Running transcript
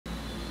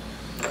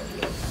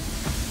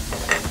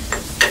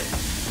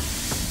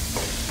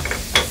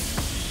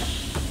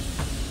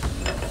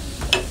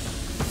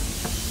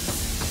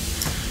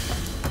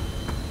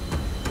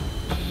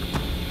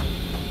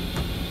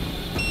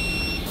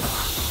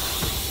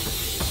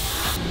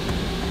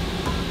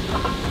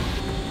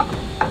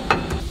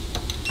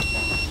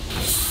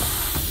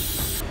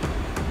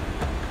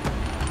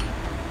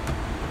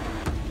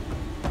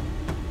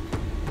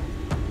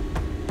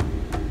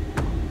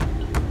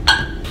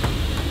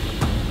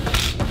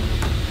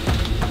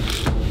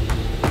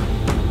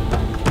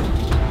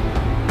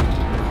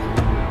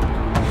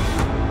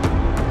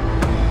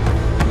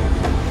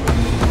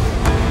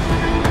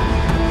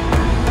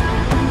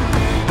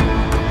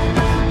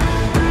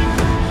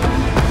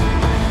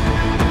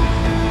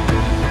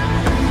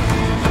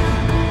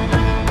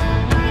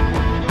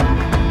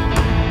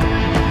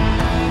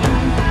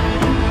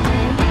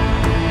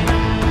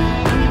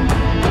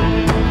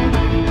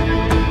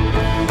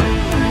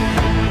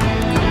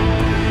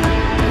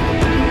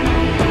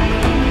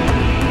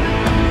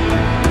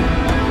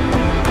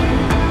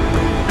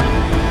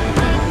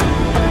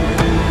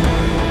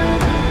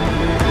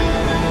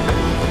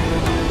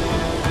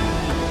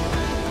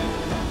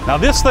Now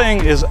this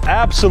thing is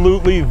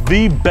absolutely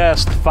the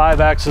best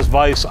 5-axis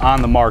vise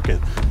on the market.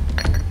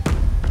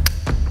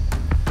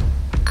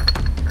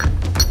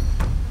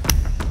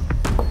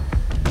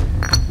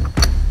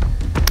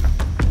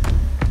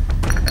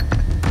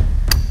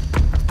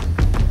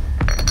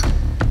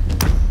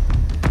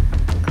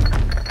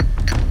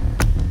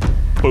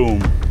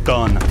 Boom,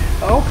 done.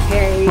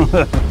 Okay.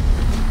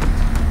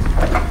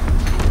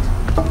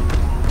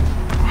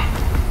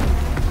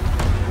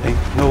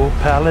 Ain't no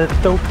palette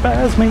dope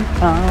as me.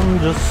 I'm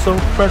just so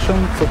fresh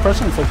and so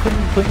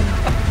clean.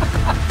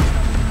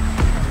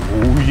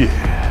 Oh yeah.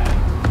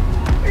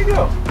 There you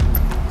go.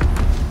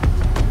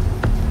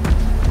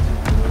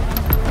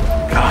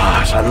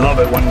 Gosh, I love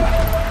it when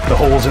the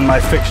holes in my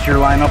fixture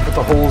line up with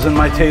the holes in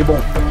my table.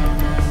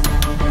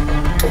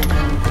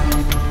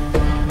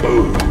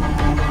 Boom.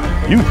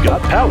 You've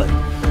got palette.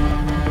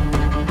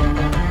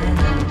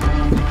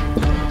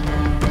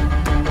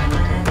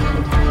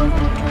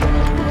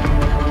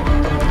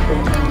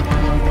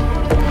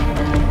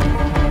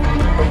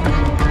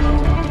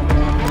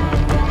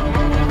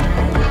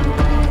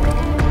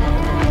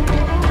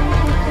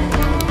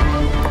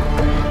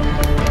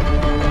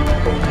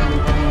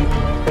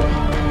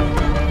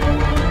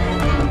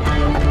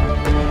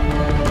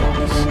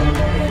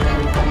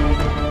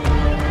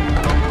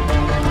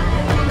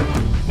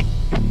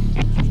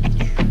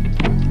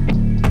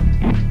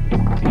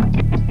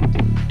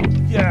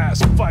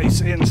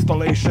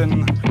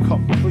 Installation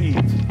complete.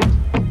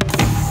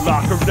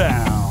 Lock her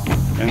down.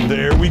 And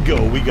there we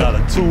go. We got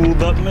a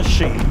tooled up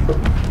machine.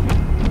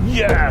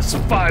 Yes,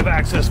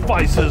 5-axis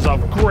vices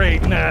of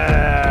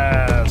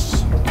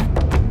greatness.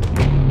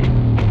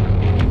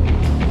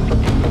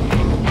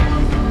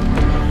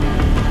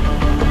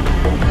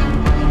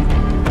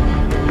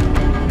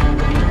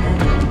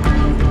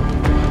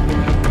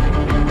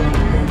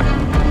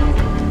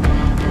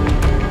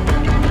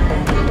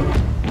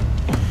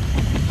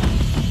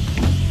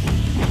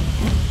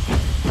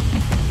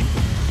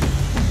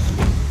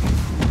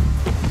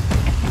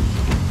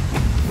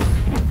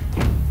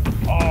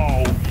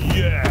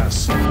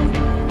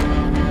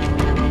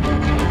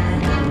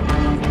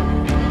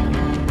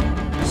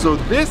 So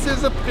this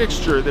is a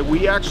fixture that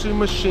we actually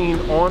machine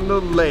on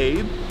the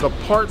lathe. The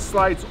part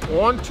slides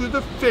onto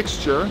the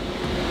fixture.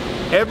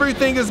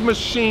 Everything is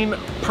machined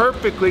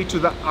perfectly to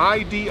the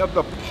ID of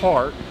the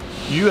part.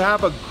 You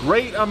have a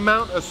great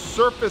amount of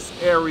surface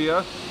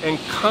area and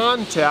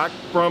contact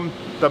from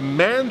the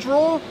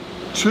mandrel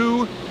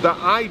to the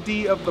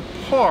ID of the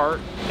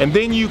part, and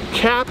then you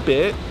cap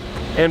it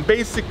and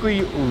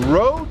basically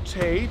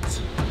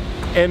rotate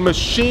and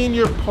machine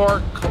your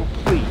part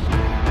complete.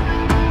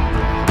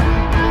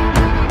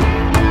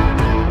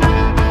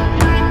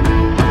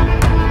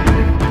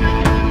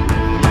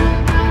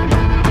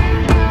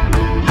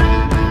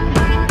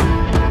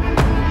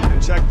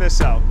 Check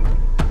this out.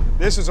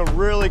 This is a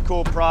really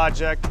cool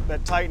project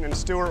that Titan and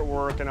Stewart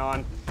were working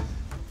on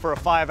for a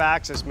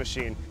 5-axis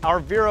machine. Our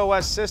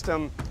VeerOS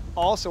system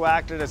also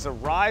acted as a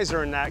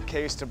riser in that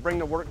case to bring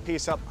the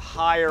workpiece up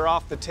higher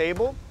off the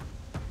table.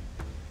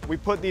 We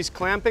put these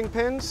clamping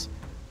pins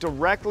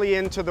directly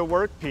into the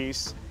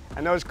workpiece,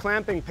 and those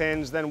clamping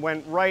pins then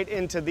went right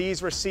into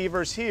these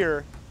receivers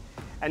here,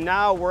 and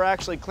now we're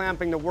actually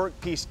clamping the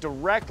workpiece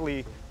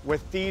directly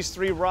with these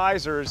 3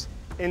 risers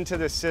into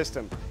the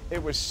system.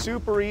 It was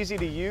super easy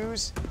to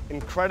use,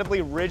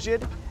 incredibly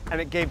rigid,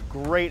 and it gave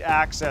great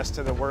access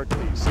to the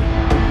workpiece.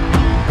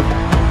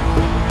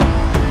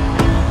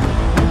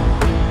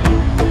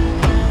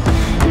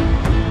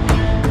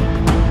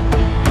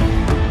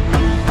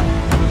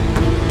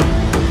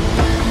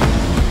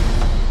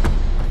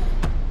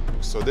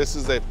 So this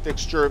is a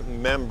fixture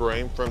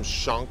membrane from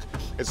Schunk.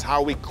 It's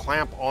how we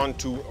clamp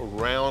onto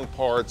round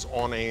parts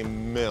on a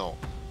mill,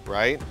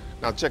 right?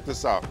 Now check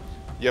this out.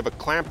 You have a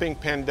clamping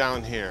pin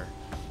down here.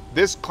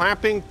 This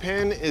clamping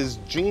pin is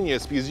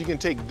genius because you can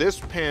take this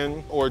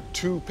pin or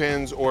 2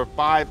 pins or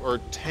 5 or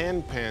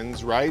 10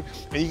 pins, right?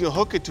 And you can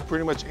hook it to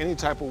pretty much any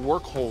type of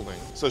work holding.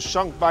 So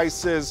shunt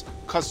vices,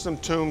 custom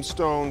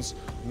tombstones,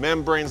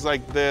 membranes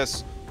like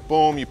this,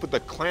 boom, you put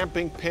the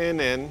clamping pin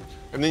in,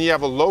 and then you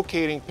have a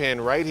locating pin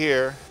right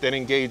here that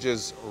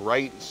engages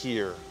right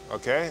here,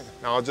 okay?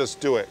 Now I'll just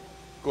do it.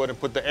 Go ahead and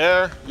put the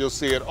air, you'll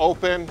see it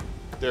open,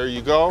 there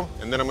you go.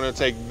 And then I'm gonna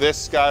take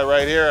this guy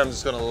right here, I'm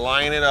just gonna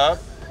line it up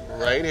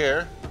right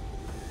here.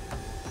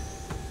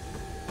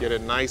 Get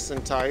it nice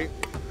and tight.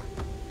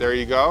 There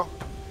you go.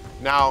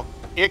 Now,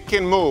 it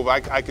can move. I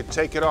could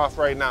take it off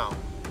right now.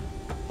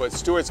 But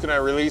Stuart's gonna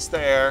release the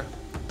air.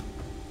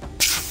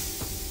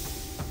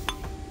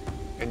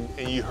 And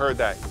you heard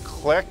that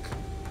click.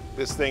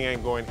 This thing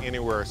ain't going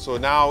anywhere. So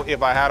now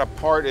if I had a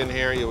part in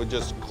here, it would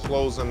just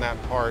close on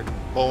that part.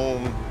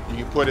 Boom.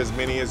 You can put as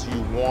many as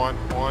you want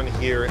on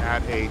here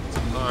at a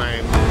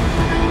time.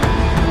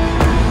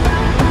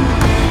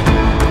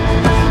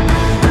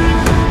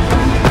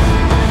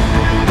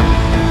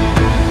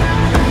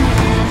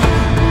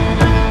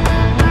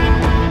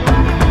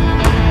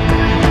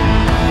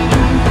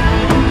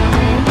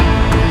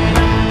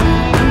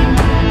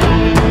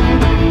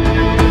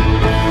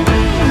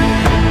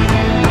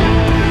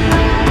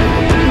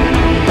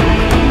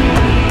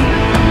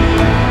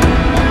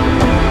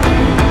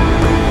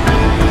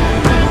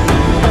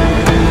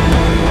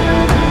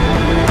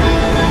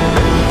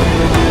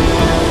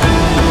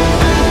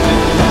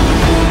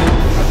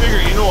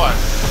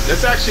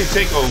 Let's actually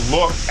take a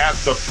look at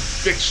the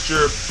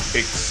fixture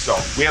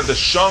itself. We have the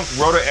Schunk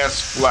Rotor S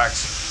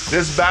Flex.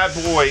 This bad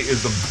boy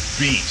is a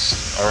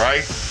beast, all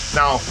right?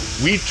 Now,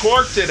 we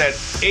torqued it at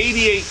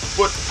 88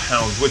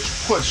 foot-pounds, which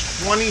puts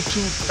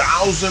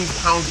 22,000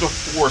 pounds of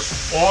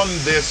force on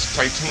this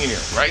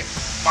titanium, right?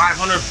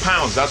 500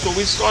 pounds, that's what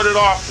we started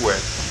off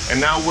with, and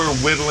now we're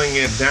whittling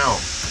it down.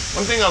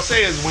 One thing I'll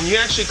say is when you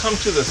actually come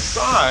to the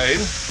side,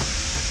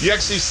 you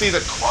actually see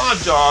the claw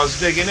jaws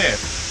digging in.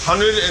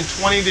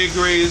 120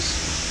 degrees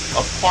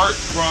apart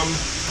from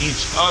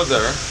each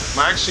other.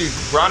 I actually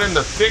brought in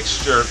the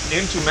fixture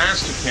into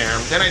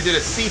Mastercam, then I did a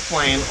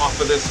C-plane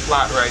off of this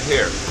flat right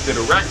here. Did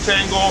a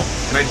rectangle,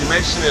 and I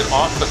dimensioned it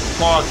off the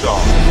claw jaw.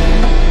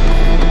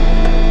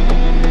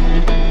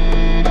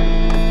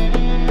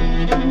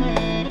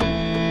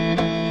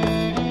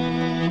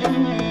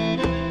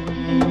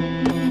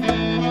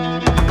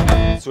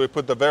 So we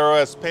put the Vero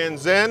S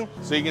pins in.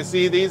 So you can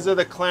see these are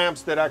the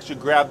clamps that actually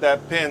grab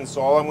that pin.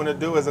 So all I'm gonna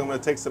do is I'm gonna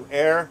take some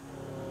air.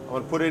 I'm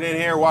gonna put it in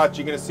here. Watch,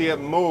 you're gonna see it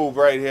move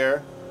right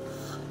here.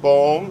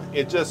 Boom,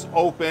 it just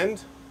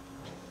opened.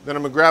 Then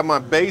I'm gonna grab my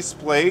base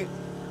plate.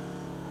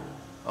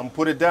 I'm gonna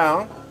put it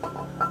down.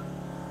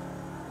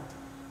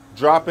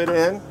 Drop it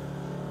in.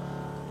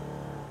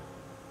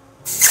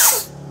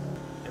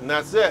 And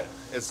that's it.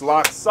 It's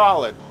locked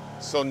solid.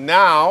 So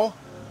now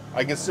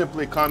I can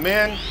simply come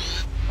in.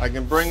 I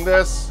can bring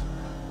this,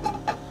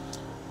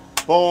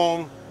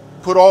 boom,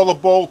 put all the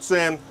bolts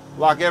in,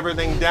 lock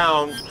everything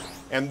down,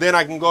 and then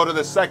I can go to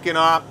the second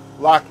op,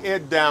 lock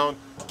it down,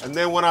 and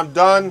then when I'm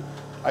done,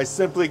 I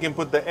simply can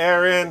put the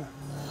air in,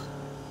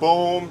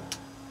 boom,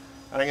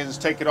 and I can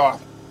just take it off.